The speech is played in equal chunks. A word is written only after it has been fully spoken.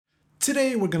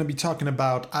Today we're going to be talking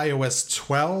about iOS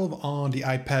 12 on the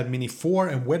iPad mini 4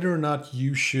 and whether or not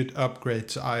you should upgrade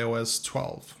to iOS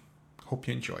 12. Hope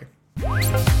you enjoy.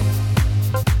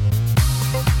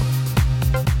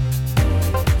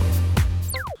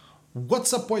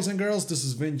 What's up, boys and girls? This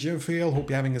is Vin Jimfield. Hope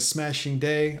you're having a smashing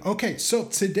day. Okay, so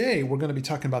today we're going to be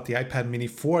talking about the iPad mini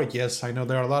 4. Yes, I know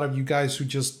there are a lot of you guys who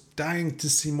just dying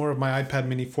to see more of my iPad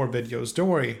mini 4 videos. Don't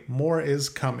worry, more is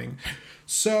coming.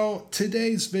 So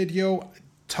today's video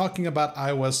talking about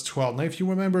iOS 12. Now, if you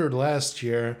remember last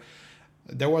year,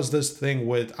 there was this thing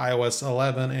with iOS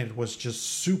 11 and it was just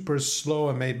super slow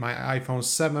and made my iPhone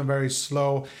 7 very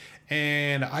slow.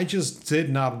 And I just did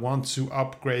not want to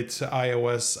upgrade to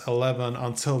iOS 11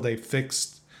 until they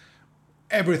fixed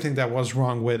everything that was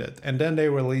wrong with it. And then they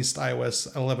released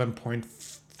iOS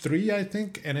 11.3, I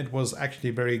think, and it was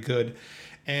actually very good.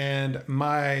 And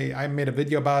I made a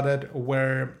video about it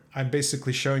where I'm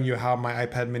basically showing you how my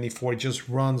iPad mini 4 just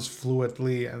runs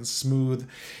fluidly and smooth.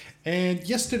 And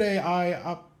yesterday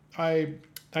I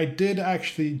did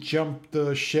actually jump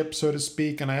the ship, so to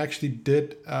speak, and I actually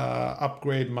did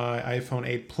upgrade my iPhone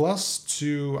 8 Plus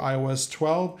to iOS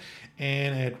 12,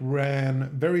 and it ran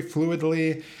very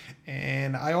fluidly.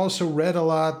 And I also read a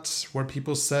lot where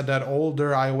people said that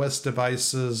older iOS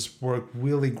devices work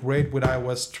really great with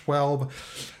iOS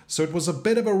 12. So it was a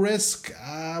bit of a risk.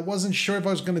 I wasn't sure if I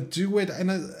was going to do it,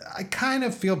 and I kind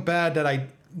of feel bad that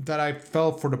I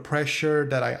fell for the pressure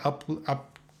that I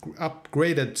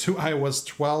upgraded to iOS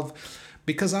 12,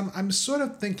 because I'm sort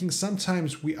of thinking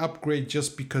sometimes we upgrade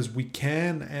just because we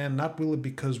can and not really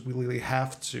because we really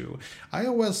have to.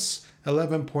 iOS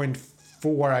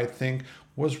 11.4, I think,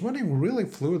 was running really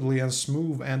fluidly and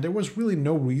smooth, and there was really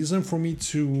no reason for me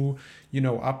to,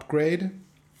 upgrade.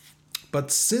 But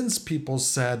since people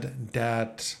said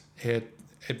that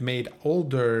it made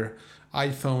older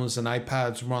iPhones and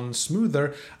iPads run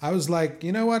smoother, I was like,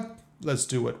 you know what? Let's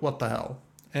do it. What the hell?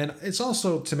 And it's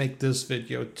also to make this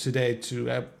video today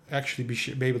to actually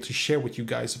be able to share with you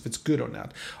guys if it's good or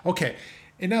not. Okay,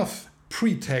 enough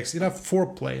pretext, enough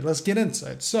foreplay. Let's get into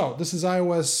it. So this is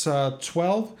iOS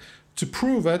 12. To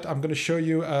prove it, I'm going to show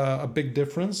you a big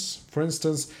difference. For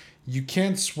instance, you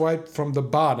can't swipe from the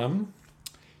bottom.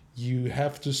 You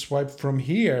have to swipe from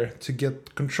here to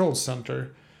get Control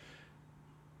Center.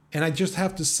 And I just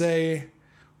have to say,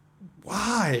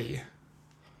 why?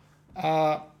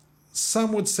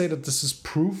 Some would say that this is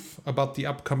proof about the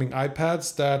upcoming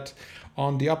iPads, that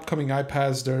on the upcoming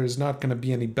iPads there is not going to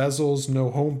be any bezels,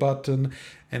 no home button,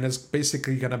 and it's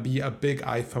basically going to be a big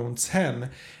iPhone 10.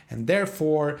 And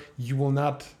therefore, you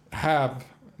will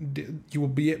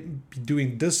be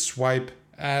doing this swipe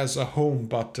as a home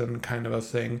button kind of a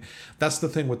thing. That's the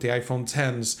thing with the iPhone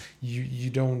 10s.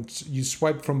 You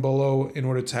swipe from below in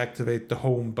order to activate the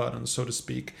home button, so to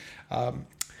speak.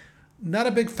 Not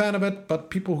a big fan of it, but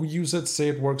people who use it say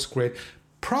it works great.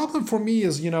 Problem for me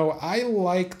is, I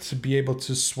like to be able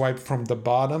to swipe from the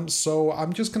bottom. So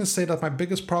I'm just going to say that my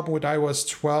biggest problem with iOS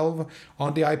 12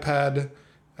 on the iPad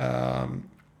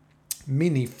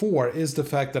mini 4 is the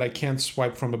fact that I can't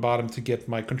swipe from the bottom to get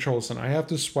my controls. And I have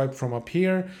to swipe from up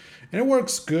here, and it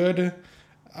works good.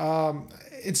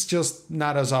 It's just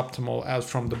not as optimal as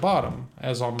from the bottom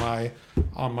as on my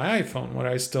iPhone, where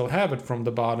I still have it from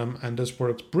the bottom, and this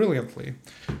works brilliantly.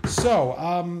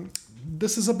 So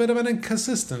this is a bit of an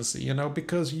inconsistency,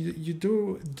 because you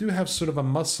do have sort of a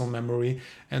muscle memory,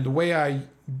 and the way I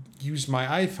use my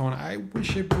iPhone, I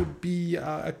wish it would be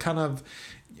a kind of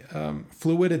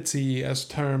fluidity as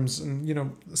terms,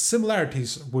 and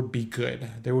similarities would be good.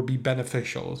 They would be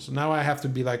beneficial. So now I have to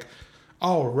be like,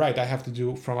 oh, right, I have to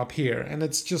do it from up here. And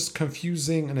it's just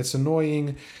confusing and it's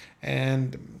annoying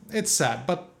and it's sad,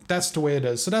 but that's the way it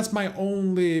is. So that's my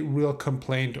only real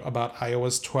complaint about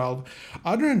iOS 12.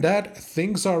 Other than that,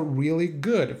 things are really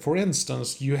good. For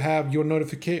instance, you have your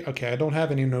notification. Okay, I don't have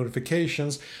any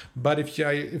notifications, but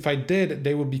if I did,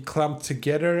 they would be clumped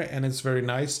together, and it's very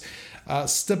nice.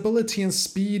 Stability and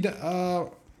speed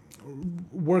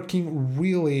working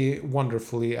really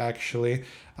wonderfully, actually.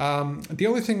 The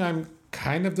only thing I'm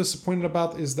kind of disappointed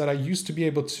about is that I used to be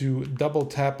able to double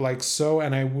tap like so,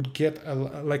 and I would get a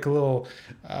little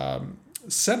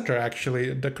center,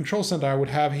 actually, the control center I would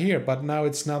have here, but now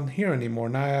it's not here anymore.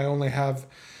 Now I only have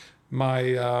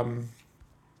my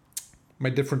my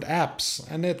different apps,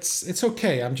 and it's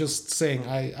okay. I'm just saying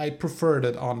I preferred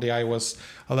it on the iOS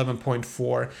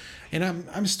 11.4, and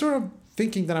I'm sort of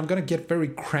thinking that I'm going to get very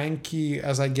cranky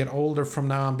as I get older from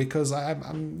now on, because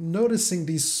I'm noticing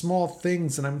these small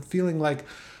things and I'm feeling like,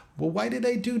 Well, why did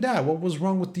they do that? What was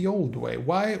wrong with the old way?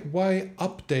 Why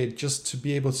update just to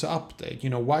be able to update?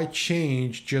 Why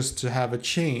change just to have a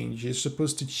change? You're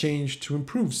supposed to change to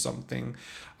improve something.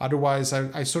 Otherwise,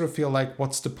 I sort of feel like,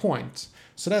 what's the point?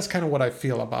 So that's kind of what I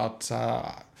feel about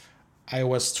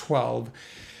iOS 12.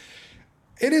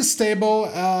 It is stable.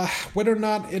 Whether or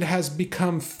not it has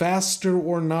become faster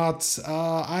or not,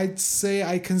 I'd say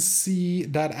I can see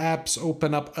that apps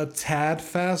open up a tad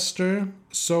faster.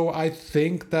 So I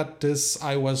think that this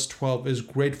iOS 12 is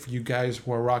great for you guys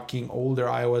who are rocking older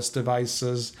iOS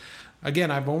devices. Again,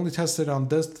 I've only tested on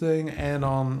this thing and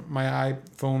on my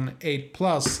iPhone 8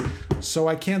 Plus, so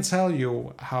I can't tell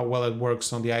you how well it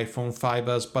works on the iPhone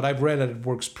 5s, but I've read that it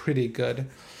works pretty good.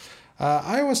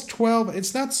 iOS 12,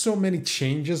 it's not so many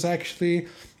changes actually.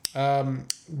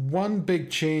 One big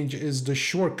change is the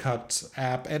shortcut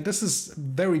app, and this is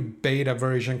very beta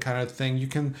version kind of thing. You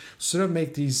can sort of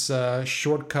make these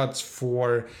shortcuts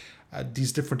for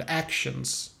these different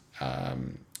actions.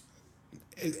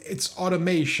 It's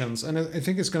automations, and I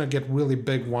think it's going to get really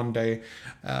big one day,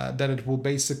 that it will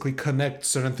basically connect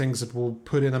certain things. It will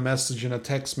put in a message in a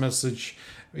text message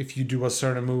if you do a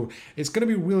certain move. It's going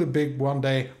to be really big one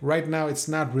day. Right now, it's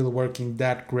not really working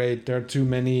that great. There are too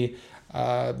many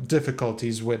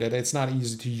difficulties with it. It's not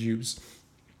easy to use.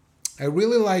 I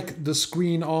really like the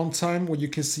screen on time, where you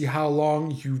can see how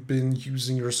long you've been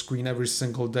using your screen every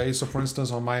single day. So for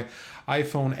instance, on my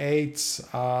iPhone 8,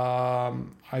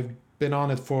 I've been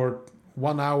on it for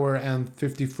 1 hour and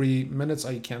 53 minutes.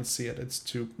 I can't see it, it's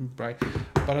too bright.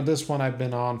 But on this one, I've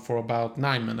been on for about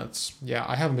 9 minutes. Yeah,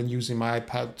 I haven't been using my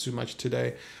iPad too much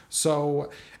today. So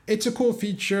it's a cool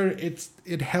feature.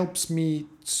 It helps me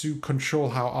to control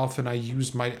how often I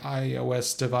use my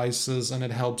iOS devices, and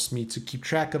it helps me to keep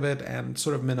track of it and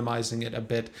sort of minimizing it a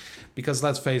bit. Because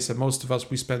let's face it, most of us,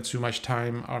 we spend too much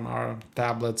time on our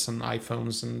tablets and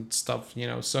iPhones and stuff,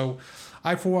 So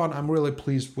I, for one, I'm really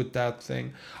pleased with that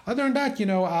thing. Other than that,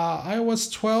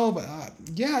 iOS 12,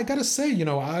 yeah, I gotta say,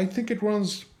 I think it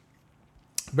runs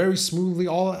very smoothly.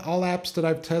 All apps that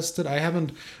I've tested, I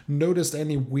haven't noticed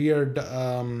any weird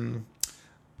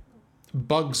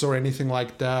bugs or anything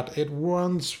like that. It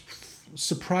runs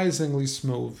surprisingly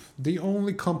smooth. The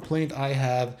only complaint I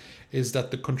have is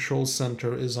that the control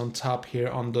center is on top here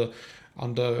on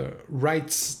the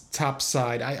right top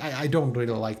side. I don't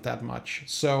really like that much.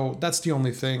 So that's the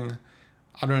only thing.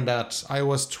 Other than that,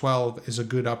 iOS 12 is a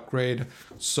good upgrade.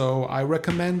 So I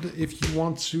recommend, if you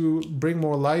want to bring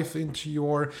more life into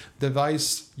your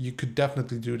device, you could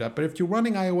definitely do that. But if you're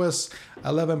running iOS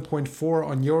 11.4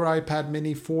 on your iPad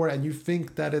mini 4 and you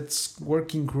think that it's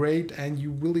working great and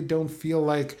you really don't feel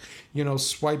like,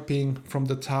 swiping from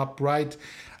the top right,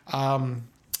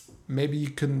 maybe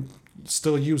you can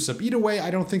still use it. Either way,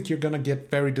 I don't think you're gonna get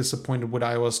very disappointed with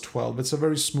iOS 12. It's a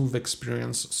very smooth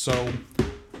experience. So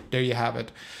there you have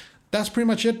it. That's pretty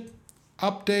much it.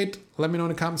 Update. Let me know in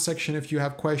the comment section if you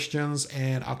have questions,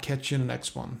 and I'll catch you in the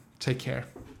next one. Take care.